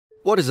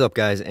What is up,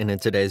 guys, and in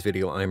today's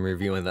video I'm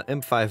reviewing the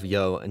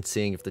M-V-YOH and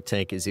seeing if the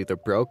tank is either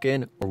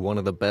broken or one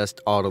of the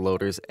best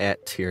autoloaders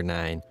at tier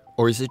 9.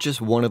 Or is it just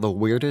one of the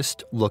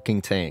weirdest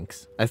looking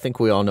tanks? I think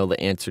we all know the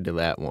answer to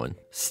that one.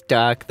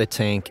 Stock, the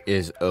tank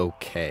is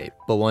okay,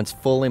 but once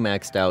fully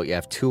maxed out you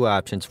have two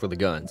options for the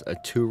guns, a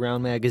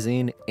 2-round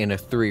magazine and a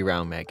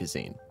 3-round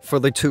magazine. For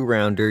the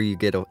 2-rounder you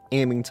get an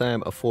aiming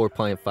time of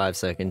 4.5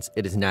 seconds,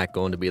 it is not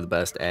going to be the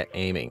best at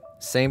aiming.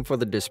 Same for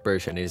the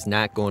dispersion, it is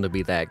not going to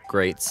be that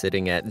great,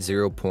 sitting at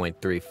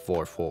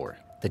 0.344.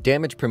 The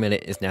damage per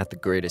minute is not the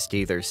greatest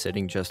either,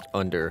 sitting just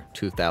under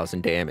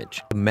 2,000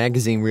 damage. The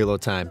magazine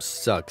reload time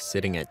sucks,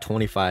 sitting at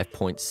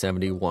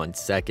 25.71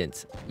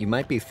 seconds. You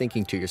might be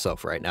thinking to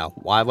yourself right now,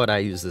 why would I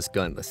use this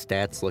gun? The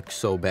stats look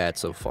so bad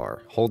so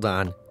far. Hold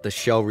on, the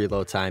shell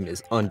reload time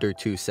is under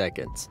 2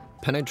 seconds.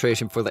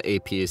 Penetration for the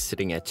AP is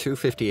sitting at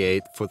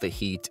 258, for the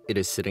heat it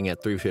is sitting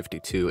at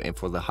 352, and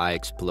for the high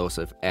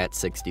explosive at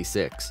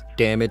 66.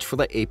 Damage for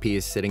the AP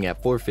is sitting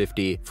at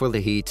 450, for the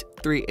heat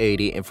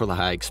 380, and for the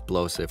high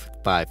explosive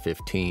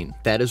 515.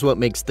 That is what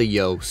makes the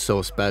YOH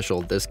so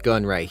special, this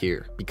gun right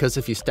here. Because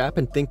if you stop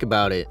and think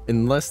about it,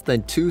 in less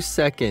than 2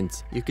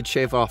 seconds you could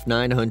shave off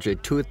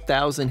 900 to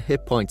 1,000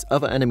 hit points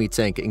of an enemy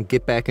tank and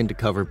get back into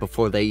cover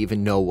before they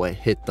even know what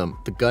hit them.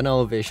 The gun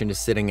elevation is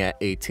sitting at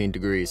 18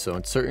 degrees, so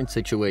in certain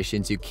situations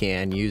you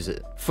can use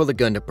it. For the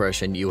gun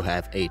depression you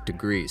have 8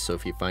 degrees, so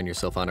if you find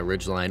yourself on a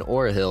ridgeline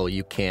or a hill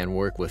you can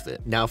work with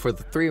it. Now for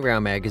the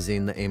 3-round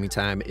magazine, the aiming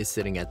time is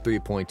sitting at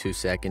 3.2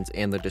 seconds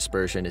and the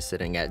dispersion is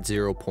sitting at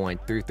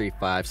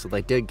 0.335, so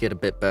they did get a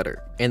bit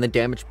better. And the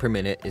damage per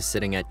minute is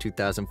sitting at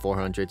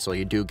 2,400, so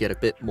you do get a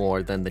bit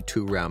more than the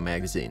 2-round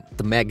magazine.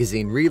 The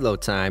magazine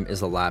reload time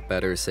is a lot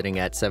better, sitting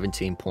at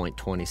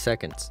 17.20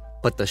 seconds.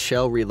 But the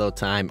shell reload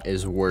time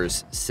is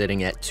worse,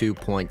 sitting at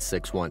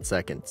 2.61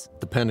 seconds.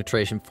 The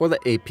penetration for the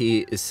AP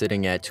is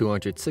sitting at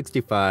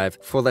 265,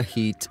 for the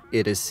heat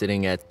it is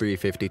sitting at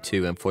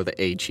 352, and for the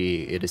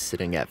HE it is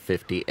sitting at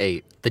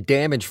 58. The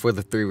damage for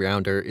the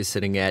 3-rounder is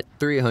sitting at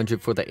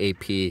 300 for the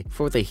AP,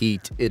 for the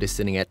heat it is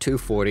sitting at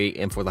 240,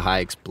 and for the high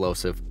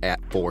explosive at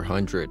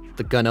 400.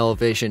 The gun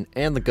elevation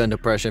and the gun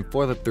depression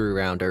for the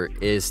 3-rounder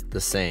is the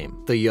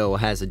same. The YOH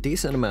has a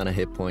decent amount of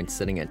hit points,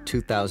 sitting at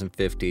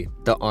 2,050.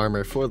 The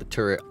armor for the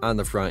turret on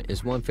the front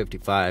is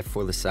 155,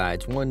 for the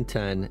sides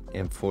 110,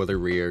 and for the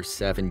rear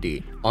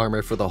 70.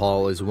 Armor for the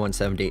hull is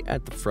 170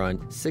 at the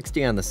front,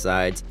 60 on the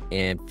sides,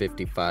 and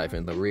 55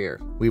 in the rear.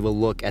 We will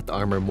look at the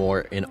armor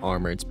more in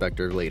Armor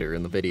Inspector later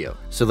in the video.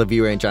 So the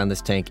view range on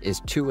this tank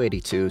is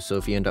 282, so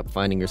if you end up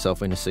finding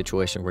yourself in a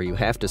situation where you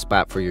have to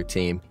spot for your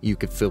team, you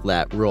could fill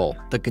that role.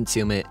 The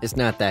concealment is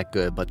not that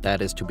good, but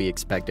that is to be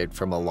expected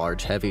from a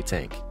large heavy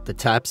tank. The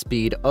top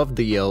speed of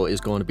the YOH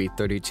is going to be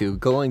 32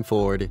 going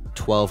forward,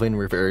 12 in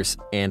reverse,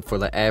 and for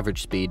the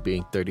average speed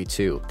being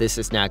 32. This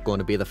is not going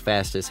to be the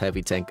fastest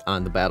heavy tank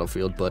on the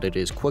battlefield, but it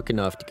is quick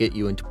enough to get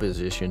you into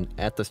position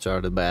at the start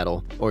of the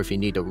battle, or if you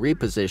need to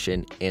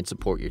reposition and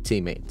support your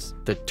teammates.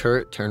 The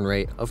turret turn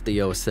rate of the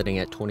YOH is sitting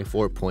at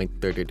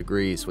 24.30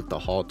 degrees, with the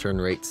hull turn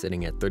rate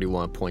sitting at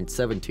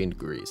 31.17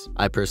 degrees.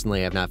 I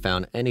personally have not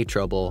found any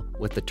trouble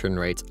with the turn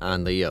rates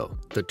on the YOH.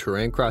 The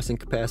terrain crossing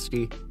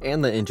capacity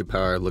and the engine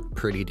power look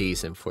pretty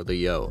decent for the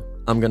YOH.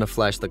 I'm going to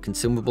flash the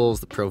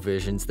consumables, the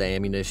provisions, the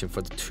ammunition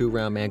for the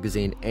 2-round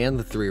magazine and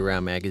the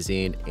 3-round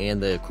magazine,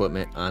 and the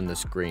equipment on the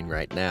screen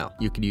right now.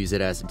 You could use it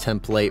as a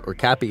template or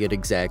copy it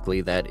exactly.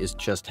 That is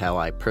just how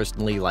I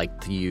personally like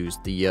to use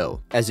the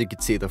YOH. As you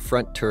can see, the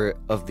front turret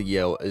of the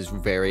YOH is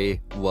very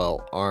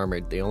well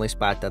armored. The only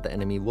spot that the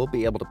enemy will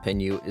be able to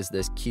pin you is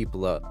this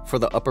cupola. For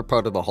the upper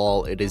part of the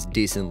hull, it is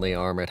decently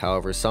armored.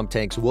 However, some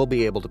tanks will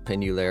be able to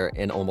pin you there,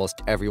 and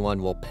almost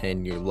everyone will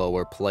pin your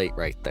lower plate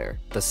right there.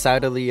 The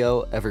side of the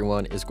YOH, everyone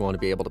is going to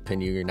be able to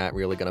pin you. You're not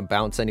really going to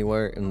bounce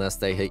anywhere unless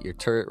they hit your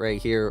turret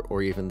right here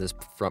or even this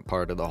front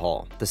part of the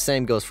hull. The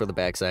same goes for the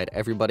backside.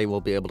 Everybody will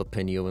be able to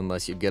pin you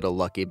unless you get a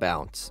lucky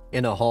bounce.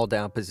 In a hull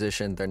down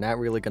position, they're not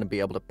really going to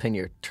be able to pin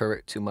your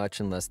turret too much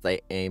unless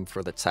they aim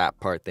for the top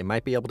part. They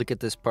might be able to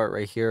get this part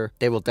right here.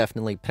 They will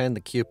definitely pin the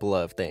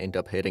cupola if they end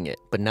up hitting it,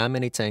 but not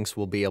many tanks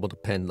will be able to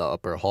pin the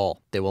upper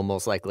hull. They will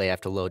most likely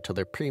have to load to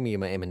their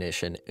premium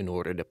ammunition in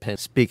order to pin.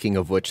 Speaking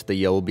of which, the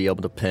YOH will be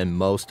able to pin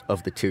most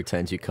of the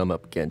 210s you come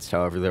up against.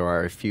 However, there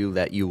are a few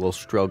that you will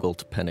struggle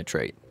to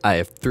penetrate. I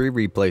have 3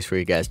 replays for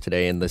you guys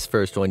today. In this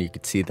first one, you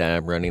can see that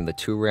I'm running the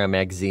 2-round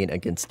magazine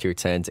against tier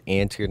 10s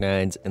and tier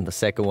 9s. In the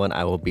second one,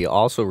 I will be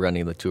also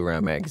running the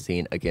 2-round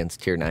magazine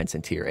against tier 9s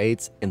and tier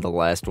 8s. In the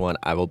last one,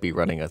 I will be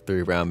running a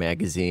 3-round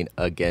magazine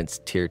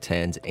against tier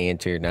 10s and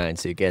tier 9s,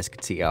 so you guys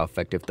can see how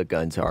effective the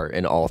guns are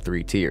in all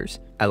 3 tiers.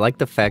 I like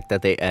the fact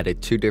that they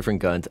added 2 different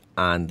guns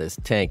on this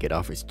tank. It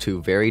offers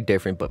 2 very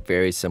different but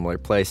very similar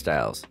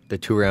playstyles. The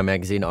 2-round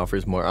magazine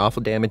offers more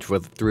awful damage damage, where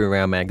the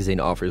 3-round magazine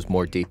offers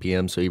more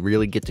DPM, so you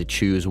really get to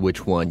choose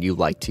which one you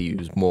like to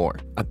use more.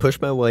 I push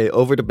my way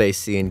over to base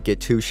C and get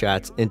 2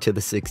 shots into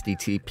the 60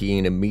 TP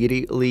and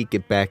immediately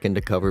get back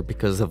into cover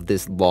because of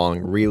this long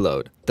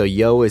reload. The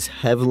Yo is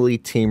heavily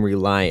team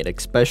reliant,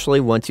 especially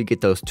once you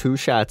get those 2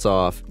 shots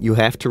off. You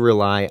have to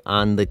rely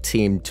on the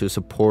team to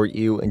support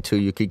you until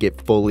you could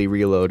get fully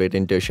reloaded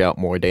and dish out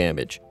more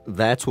damage.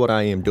 That's what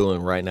I am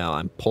doing right now.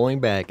 I'm pulling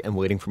back and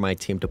waiting for my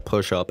team to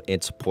push up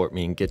and support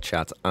me and get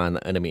shots on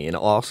the enemy. And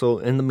also,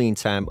 in the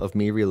meantime of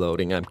me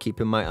reloading, I'm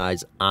keeping my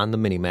eyes on the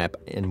minimap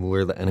and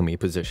where the enemy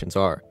positions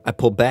are. I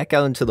pull back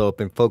out into the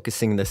open,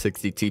 focusing the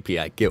 60 TP.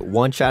 I get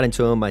 1 shot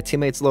into him, my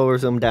teammates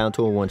lowers him down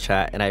to a 1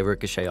 shot, and I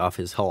ricochet off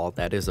his hull.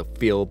 That is a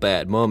feel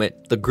bad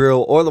moment. The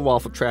grill or the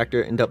waffle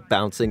tractor end up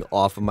bouncing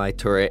off of my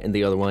turret, and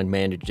the other one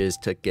manages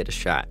to get a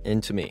shot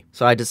into me.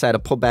 So I decide to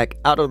pull back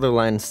out of their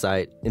line of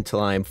sight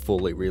until I am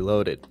fully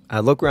reloaded. I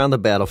look around the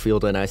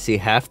battlefield and I see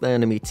half the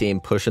enemy team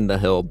pushing the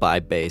hill by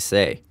base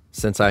A.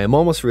 Since I am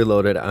almost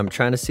reloaded, I'm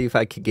trying to see if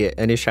I could get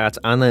any shots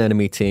on the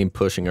enemy team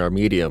pushing our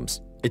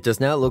mediums. It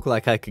does not look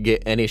like I could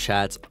get any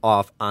shots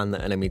off on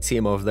the enemy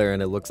team over there,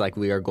 and it looks like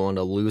we are going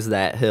to lose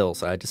that hill,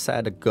 so I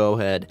decided to go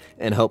ahead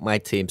and help my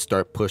team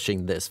start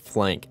pushing this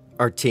flank.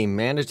 Our team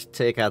managed to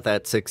take out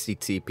that 60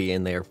 TP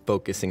and they are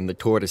focusing the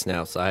tortoise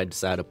now, so I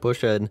decided to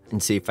push in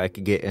and see if I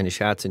could get any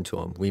shots into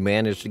him. We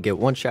managed to get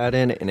 1 shot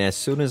in, and as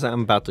soon as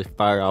I'm about to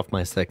fire off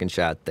my second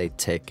shot, they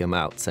take him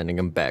out, sending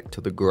him back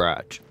to the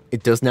garage.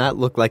 It does not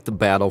look like the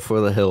battle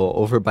for the hill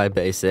over by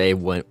base A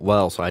went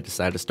well, so I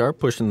decided to start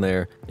pushing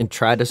there and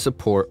try to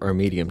support our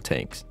medium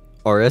tanks.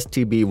 Our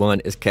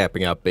STB-1 is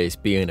capping out base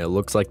B, and it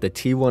looks like the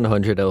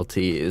T100 LT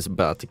is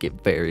about to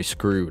get very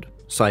screwed.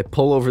 So I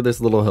pull over this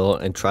little hill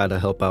and try to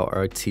help out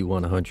our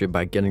T100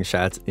 by getting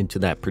shots into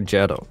that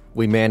Progetto.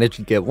 We managed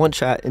to get 1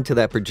 shot into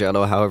that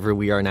Progetto, however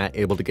we are not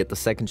able to get the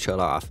second shot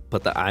off,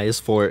 but the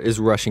IS-4 is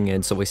rushing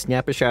in, so we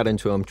snap a shot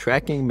into him,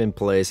 tracking him in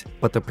place,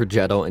 but the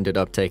Progetto ended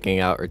up taking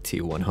out our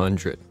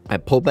T100. I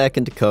pull back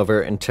into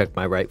cover and check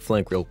my right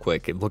flank real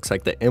quick. It looks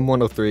like the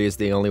M103 is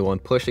the only one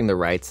pushing the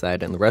right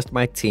side, and the rest of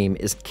my team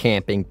is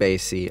camping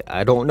base C.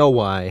 I don't know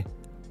why,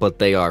 but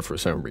they are for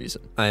some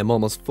reason. I am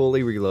almost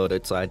fully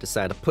reloaded, so I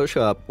decide to push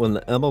up when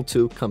the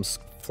ML2 comes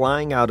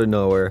flying out of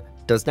nowhere,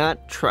 does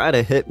not try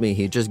to hit me,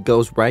 he just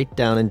goes right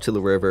down into the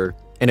river,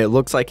 and it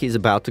looks like he's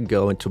about to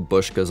go into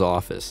Bushka's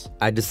office.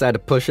 I decide to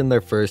push in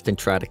there first and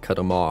try to cut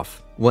him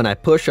off. When I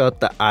push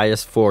up, the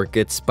IS-4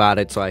 gets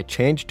spotted, so I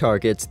change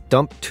targets,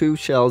 dump 2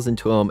 shells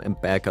into him,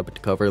 and back up into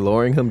cover,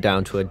 lowering him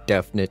down to a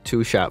definite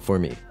 2 shot for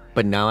me.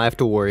 But now I have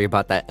to worry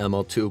about that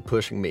ML2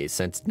 pushing me,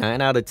 since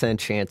 9 out of 10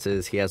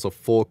 chances he has a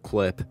full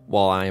clip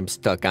while I am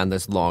stuck on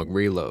this long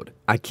reload.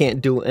 I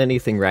can't do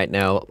anything right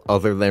now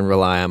other than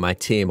rely on my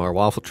team. Our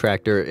waffle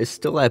tractor is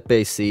still at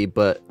base C,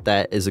 but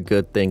that is a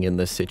good thing in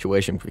this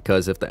situation,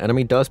 because if the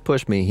enemy does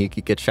push me, he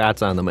could get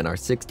shots on them, and our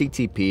 60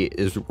 TP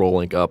is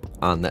rolling up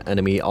on the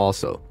enemy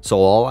also. So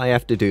all I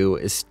have to do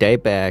is stay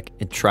back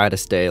and try to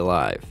stay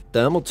alive.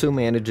 The ML2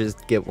 manages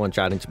to get 1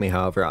 shot into me,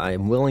 however, I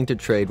am willing to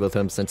trade with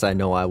him since I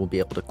know I will be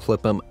able to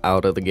clip him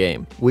out of the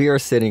game. We are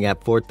sitting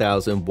at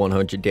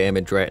 4,100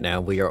 damage right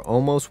now. We are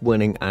almost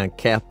winning on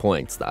cap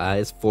points. The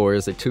IS-4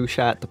 is a 2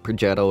 shot, the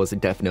Progetto is a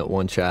definite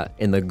 1 shot,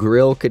 and the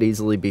grill could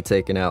easily be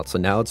taken out, so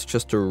now it's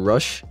just a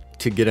rush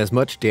to get as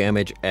much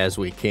damage as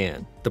we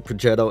can. The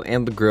Progetto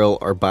and the grill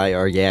are by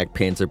our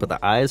Jagdpanzer, but the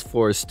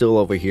IS-4 is still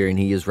over here and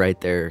he is right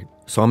there.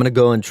 So I'm going to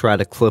go and try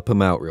to clip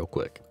him out real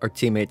quick. Our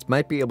teammates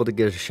might be able to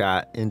get a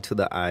shot into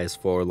the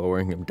IS-4,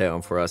 lowering him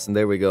down for us. And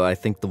there we go. I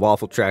think the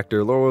waffle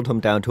tractor lowered him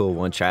down to a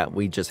 1 shot.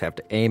 We just have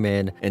to aim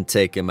in and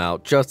take him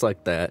out just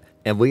like that.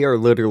 And we are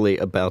literally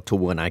about to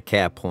win on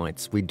cap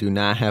points. We do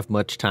not have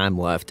much time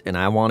left, and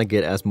I want to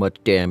get as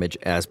much damage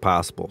as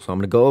possible. So I'm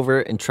going to go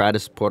over and try to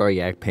support our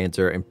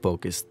Jagdpanzer and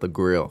focus the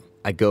grill.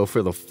 I go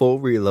for the full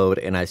reload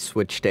and I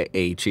switch to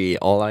HE.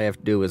 All I have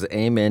to do is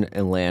aim in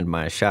and land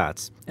my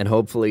shots. And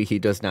hopefully he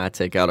does not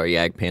take out our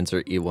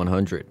Jagdpanzer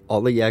E100.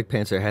 All the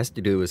Jagdpanzer has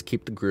to do is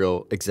keep the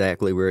grill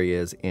exactly where he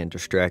is and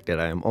distract it.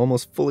 I am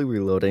almost fully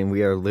reloading.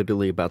 We are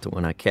literally about to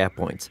win on cap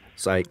points.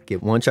 So I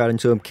get 1 shot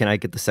into him. Can I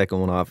get the second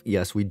one off?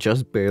 Yes, we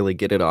just barely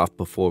get it off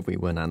before we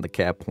went on the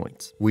cap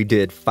points. We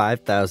did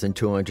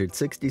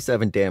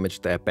 5,267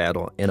 damage that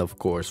battle, and of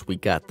course we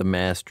got the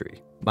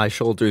mastery. My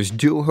shoulders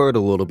do hurt a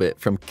little bit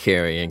from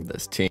carrying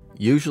this team.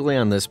 Usually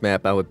on this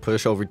map I would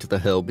push over to the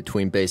hill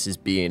between bases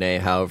B and A,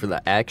 however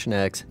the Action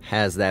X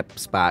has that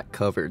spot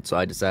covered, so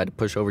I decided to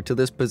push over to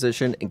this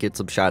position and get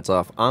some shots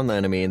off on the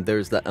enemy, and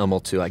there's the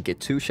ML2. I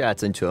get 2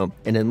 shots into him,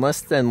 and in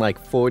less than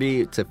like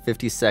 40 to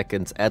 50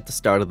 seconds at the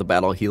start of the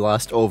battle he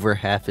lost over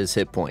half his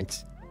hit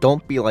points.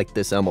 Don't be like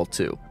this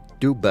ML2.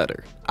 Do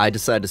better. I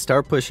decide to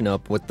start pushing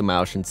up with the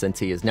Malshin since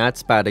he is not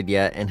spotted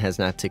yet and has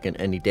not taken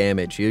any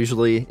damage.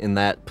 Usually in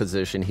that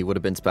position he would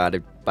have been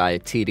spotted by a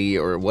TD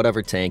or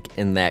whatever tank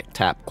in that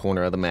top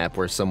corner of the map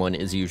where someone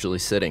is usually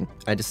sitting.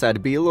 I decide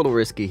to be a little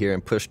risky here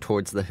and push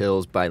towards the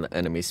hills by the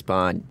enemy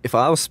spawn. If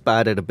I was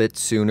spotted a bit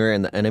sooner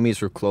and the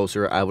enemies were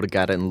closer, I would have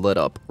gotten lit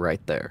up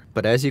right there.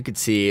 But as you can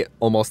see,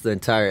 almost the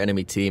entire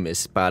enemy team is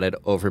spotted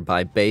over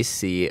by base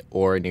C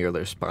or near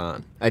their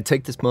spawn. I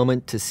take this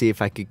moment to see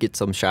if I could get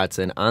some shots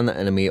in on the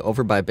enemy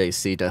over by base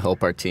C to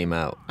help our team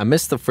out. I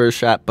missed the first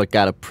shot but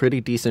got a pretty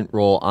decent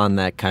roll on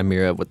that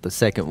Chimera with the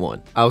second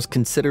one. I was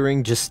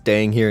considering just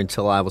staying here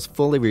until I was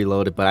fully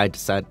reloaded, but I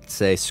decided to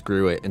say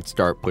screw it and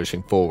start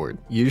pushing forward.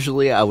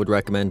 Usually I would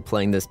recommend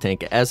playing this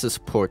tank as a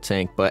support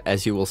tank, but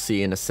as you will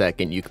see in a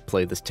second, you can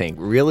play this tank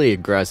really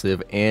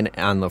aggressive and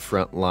on the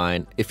front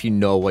line if you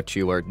know what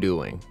you are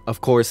doing.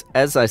 Of course,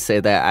 as I say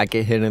that, I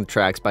get hit in the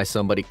tracks by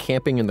somebody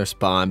camping in their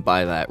spawn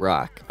by that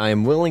rock. I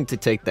am willing to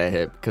take that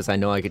hit because I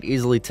know I could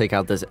easily take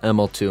out this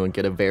ML2 and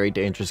get a very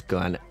dangerous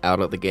gun out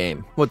of the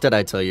game. What did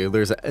I tell you?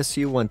 There's a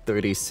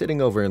SU-130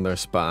 sitting over in their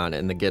spawn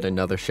and they get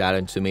another shot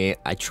into me.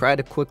 I try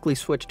to quickly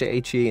switch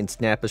to HE and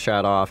snap a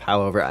shot off,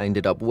 however I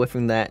ended up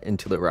whiffing that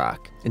into the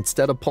rock.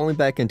 Instead of pulling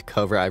back into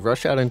cover, I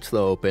rush out into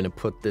the open and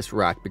put this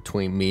rock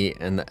between me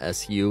and the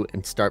SU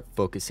and start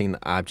focusing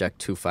the Object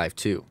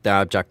 252. The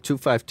Object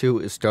 252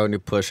 is starting to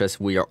push us.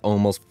 We are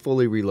almost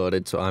fully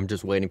reloaded, so I'm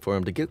just waiting for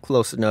him to get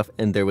close enough,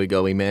 and there we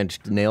go. We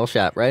managed to nail a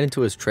shot right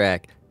into his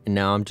track, and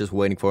now I'm just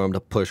waiting for him to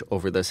push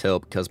over this hill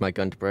because my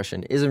gun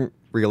depression isn't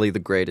really the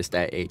greatest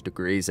at 8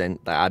 degrees and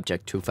the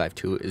Object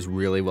 252 is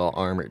really well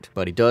armored.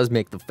 But he does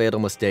make the fatal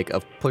mistake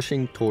of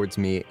pushing towards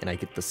me and I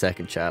get the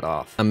second shot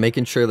off. I'm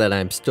making sure that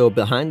I'm still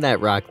behind that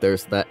rock there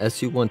so that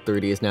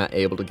SU-130 is not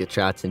able to get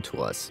shots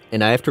into us.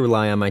 And I have to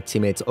rely on my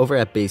teammates over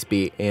at base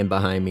B and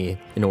behind me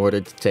in order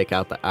to take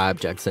out the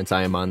Object since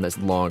I am on this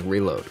long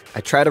reload.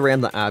 I try to ram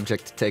the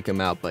Object to take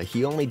him out, but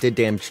he only did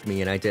damage to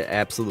me and I did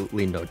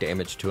absolutely no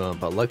damage to him.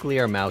 But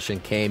luckily our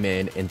Malshin came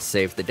in and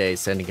saved the day,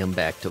 sending him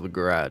back to the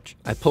garage.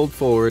 I pulled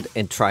forward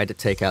and tried to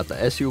take out the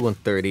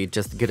SU-130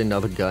 just to get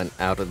another gun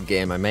out of the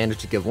game. I managed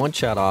to get one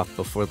shot off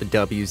before the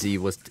WZ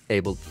was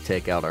able to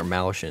take out our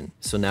Malshin.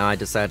 So now I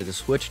decided to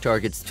switch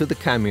targets to the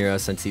Chimera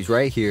since he's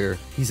right here.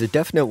 He's a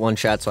definite one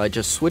shot, so I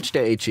just switch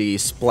to HE,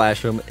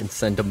 splash him, and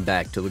send him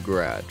back to the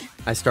garage.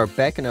 I start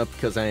backing up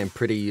because I am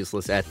pretty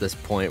useless at this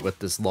point with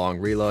this long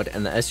reload,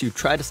 and the SU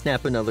tried to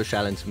snap another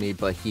shot into me,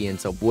 but he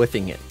ends up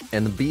whiffing it.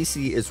 And the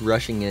BC is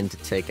rushing in to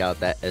take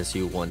out that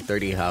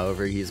SU-130,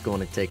 however, he's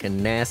going to take a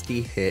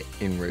nasty hit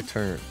in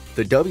return.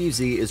 The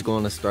WZ is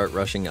going to start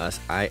rushing us.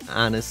 I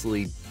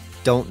honestly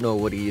don't know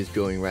what he is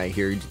doing right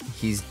here.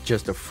 He's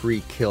just a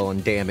free kill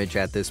and damage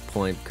at this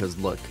point because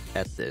look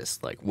at this.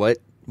 Like,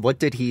 what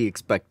did he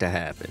expect to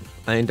happen?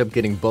 I end up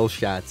getting both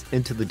shots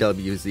into the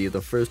WZ,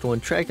 the first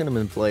one tracking him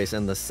in place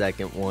and the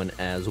second one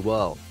as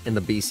well. And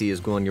the BC is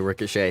going to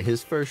ricochet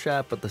his first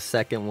shot, but the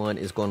second one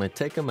is going to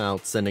take him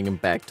out, sending him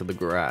back to the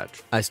garage.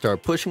 I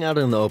start pushing out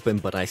in the open,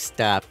 but I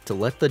stop to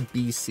let the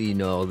BC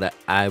know that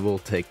I will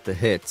take the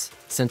hits.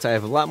 Since I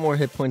have a lot more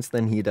hit points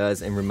than he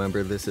does, and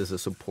remember this is a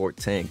support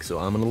tank, so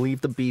I'm going to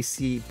leave the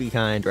BC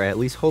behind, or at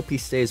least hope he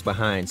stays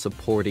behind,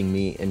 supporting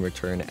me in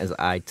return as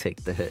I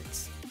take the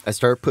hits. I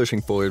start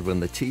pushing forward when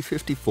the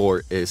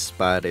T-54 is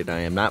spotted. I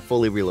am not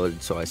fully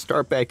reloaded, so I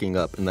start backing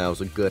up, and that was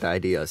a good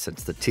idea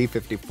since the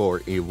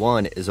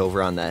T-54E1 is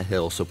over on that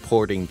hill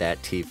supporting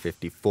that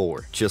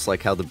T-54, just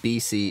like how the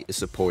BC is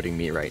supporting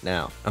me right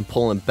now. I'm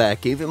pulling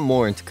back even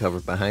more into cover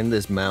behind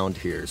this mound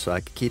here so I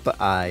can keep an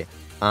eye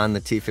on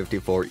the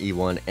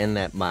T-54E1 and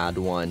that Mod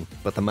 1,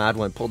 but the Mod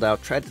 1 pulled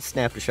out, tried to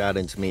snap a shot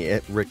into me.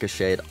 It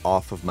ricocheted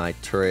off of my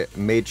turret,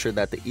 made sure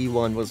that the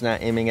E1 was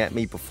not aiming at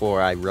me before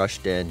I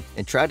rushed in,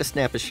 and tried to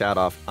snap a shot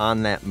off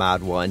on that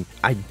Mod 1.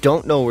 I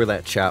don't know where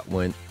that shot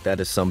went. That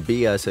is some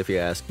BS if you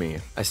ask me.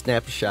 I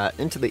snap a shot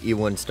into the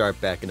E1 and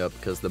start backing up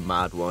because the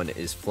Mod 1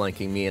 is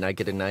flanking me and I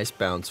get a nice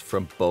bounce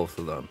from both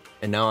of them.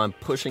 And now I'm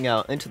pushing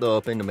out into the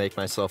open to make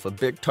myself a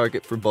big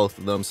target for both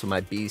of them so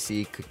my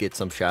BC could get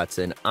some shots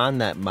in on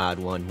that Mod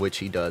 1, which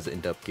he does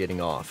end up getting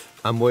off.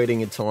 I'm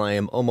waiting until I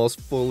am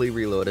almost fully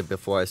reloaded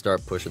before I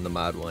start pushing the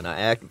Mod 1. I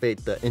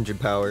activate the engine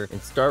power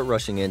and start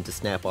rushing in to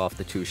snap off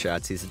the 2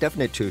 shots. He's a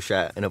definite 2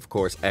 shot, and of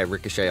course I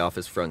ricochet off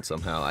his front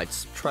somehow. I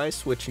try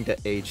switching to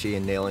HE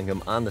and nailing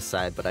him on the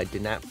side, but I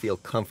did not feel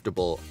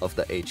comfortable of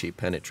the HE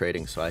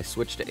penetrating, so I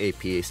switched to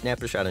AP,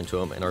 snap a shot into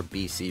him, and our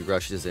BC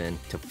rushes in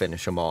to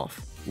finish him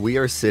off. We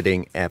are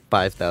sitting at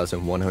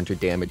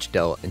 5,100 damage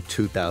dealt and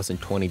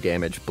 2,020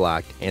 damage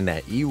blocked, and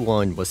that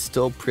E1 was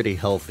still pretty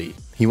healthy.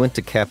 He went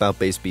to cap out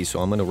base B, so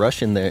I'm going to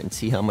rush in there and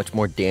see how much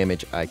more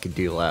damage I could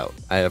deal out.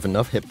 I have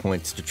enough hit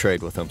points to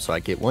trade with him, so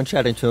I get one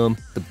shot into him,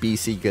 the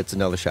BC gets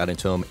another shot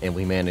into him, and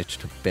we manage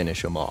to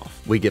finish him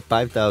off. We get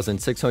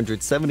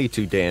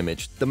 5,672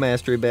 damage, the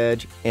mastery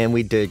badge, and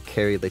we did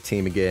carry the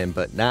team again,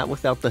 but not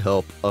without the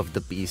help of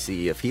the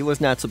BC. If he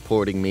was not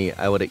supporting me,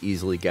 I would have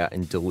easily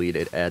gotten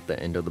deleted at the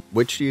end of the...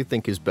 Which do you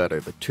think is better,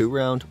 the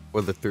 2-round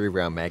or the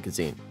 3-round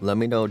magazine? Let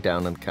me know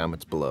down in the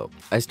comments below.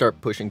 I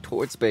start pushing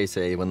towards base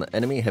A when the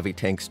enemy heavy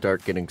tanks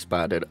start getting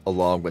spotted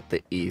along with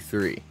the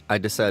E3. I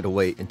decide to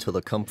wait until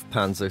the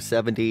Kampfpanzer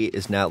 70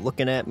 is not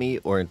looking at me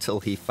or until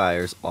he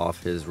fires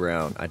off his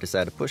round. I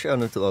decide to push out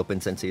into the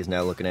open since he is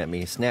now looking at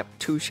me, snap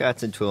 2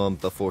 shots into him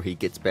before he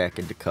gets back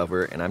into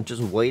cover, and I'm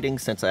just waiting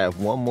since I have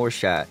one more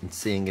shot and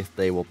seeing if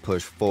they will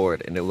push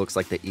forward, and it looks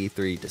like the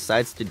E3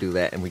 decides to do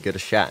that and we get a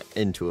shot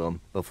into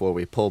him before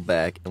we pull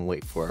back and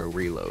wait for a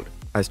reload.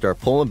 I start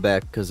pulling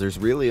back because there's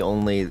really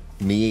only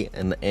me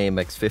and the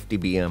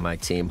AMX-50B on my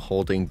team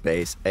holding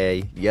base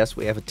A. Yes,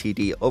 we have a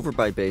TD over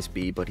by base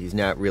B, but he's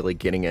not really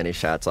getting any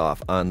shots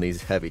off on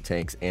these heavy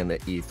tanks and the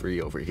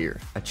E3 over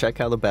here. I check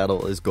how the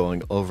battle is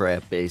going over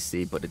at base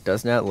C, but it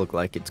does not look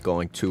like it's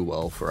going too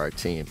well for our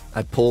team.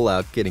 I pull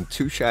out, getting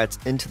 2 shots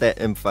into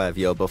that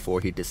M-V-YOH before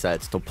he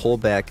decides to pull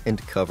back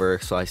into cover,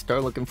 so I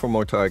start looking for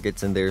more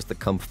targets, and there's the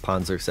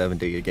Kampfpanzer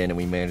 70 again, and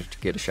we manage to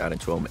get a shot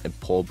into him and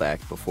pull back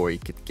before he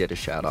could get a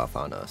shot off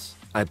on us.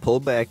 I pull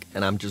back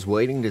and I'm just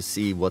waiting to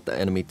see what the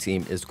enemy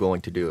team is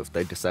going to do, if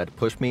they decide to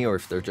push me or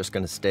if they're just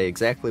going to stay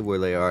exactly where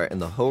they are,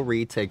 and the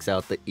Ho-Ri takes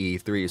out the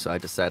E3, so I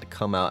decide to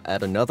come out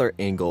at another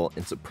angle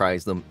and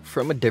surprise them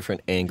from a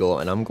different angle,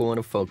 and I'm going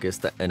to focus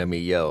the enemy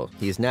Yo.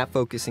 He is not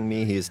focusing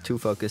me, he is too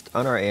focused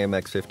on our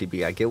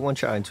AMX-50B. I get one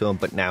shot into him,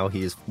 but now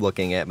he is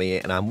looking at me,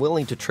 and I'm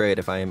willing to trade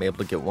if I am able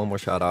to get one more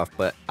shot off,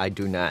 but I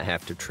do not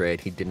have to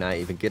trade. He did not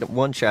even get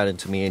one shot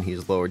into me, and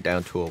he's lowered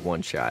down to a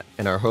 1 shot,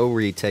 and our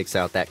Ho-Ri takes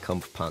out that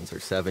Kampfpanzer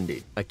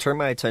 70. I turn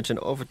my attention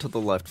over to the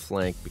left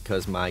flank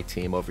because my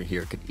team over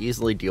here could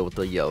easily deal with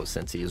the Yo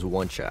since he is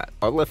 1 shot.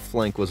 Our left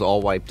flank was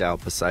all wiped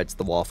out besides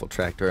the waffle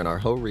tractor, and our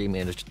Ho-Ri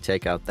managed to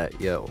take out that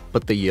Yo,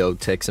 but the Yo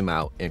takes him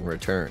out in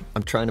return.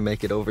 I'm trying to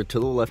make it over to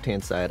the left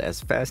hand side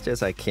as fast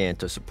as I can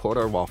to support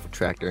our waffle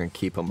tractor and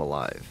keep him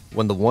alive.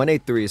 When the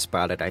 183 is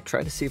spotted, I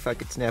try to see if I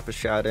could snap a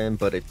shot in,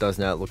 but it does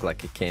not look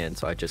like it can,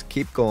 so I just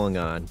keep going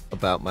on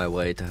about my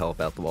way to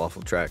help out the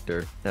waffle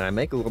tractor, and I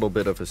make a little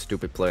bit of a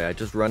stupid play. I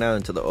just run out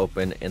into the open,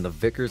 and the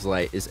Vickers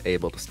Light is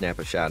able to snap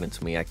a shot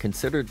into me. I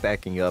considered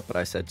backing up, but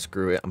I said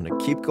screw it, I'm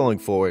gonna keep going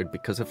forward,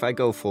 because if I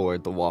go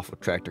forward, the waffle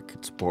tractor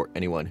could support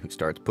anyone who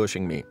starts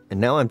pushing me. And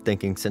now I'm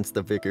thinking, since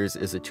the Vickers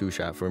is a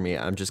 2-shot for me,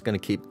 I'm just gonna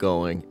keep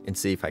going and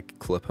see if I can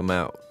clip him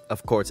out.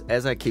 Of course,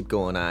 as I keep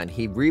going on,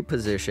 he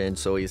repositioned,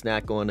 so he's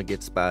not going to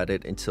get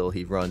spotted until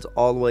he runs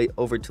all the way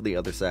over to the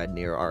other side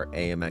near our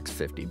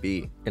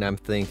AMX-50B. And I'm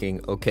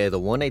thinking, okay, the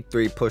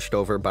 183 pushed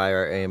over by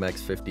our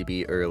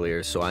AMX-50B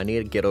earlier, so I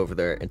need to get over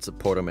there and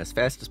support him as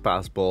fast as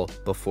possible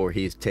before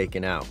he's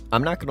taken out.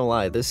 I'm not gonna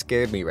lie, this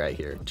scared me right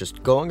here.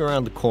 Just going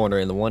around the corner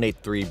and the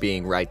 183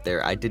 being right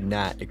there, I did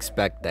not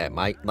expect that.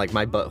 My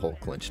butthole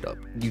clenched up.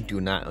 You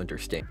do not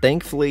understand.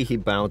 Thankfully, he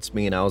bounced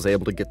me and I was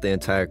able to get the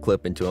entire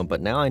clip into him,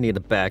 but now I need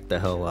to back the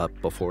hell up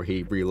before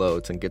he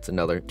reloads and gets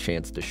another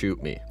chance to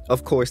shoot me.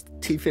 Of course, the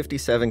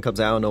T-57 comes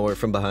out of nowhere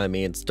from behind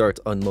me and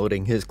starts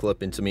unloading his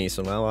clip into me,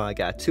 so now I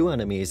got 2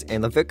 enemies,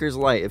 and the Vickers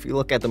Light, if you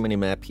look at the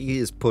minimap, he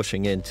is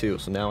pushing in too,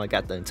 so now I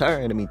got the entire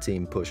enemy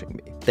team pushing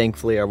me.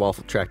 Thankfully, our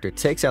waffle tractor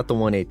takes out the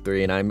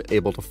 183 and I'm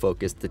able to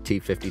focus the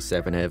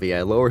T-57 Heavy.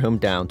 I lower him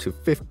down to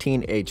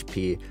 15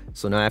 HP,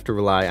 so now I have to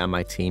rely on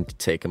my team to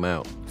take him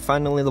out.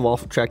 Finally, the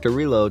waffle tractor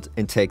reloads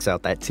and takes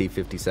out that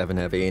T-57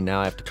 Heavy, and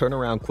now I have to turn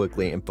around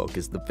quickly and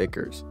focus the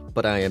Vickers.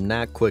 But I am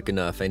not quick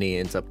enough and he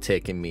ends up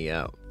taking me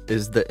out.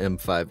 Is the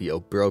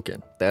M-V-YOH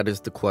broken? That is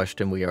the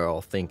question we are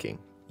all thinking.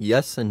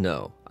 Yes and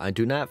no. I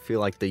do not feel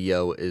like the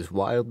Yo is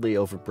wildly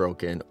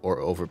overbroken or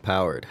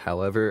overpowered.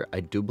 However, I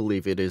do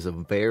believe it is a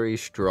very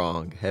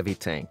strong heavy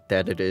tank,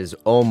 that it is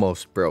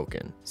almost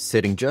broken,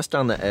 sitting just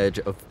on the edge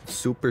of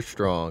super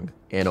strong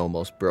and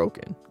almost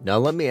broken. Now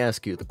let me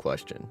ask you the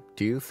question.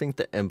 Do you think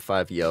the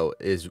M-V-YOH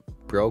is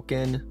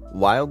broken,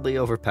 wildly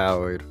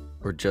overpowered,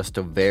 or just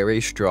a very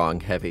strong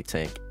heavy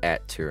tank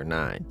at tier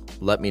 9?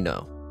 Let me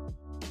know.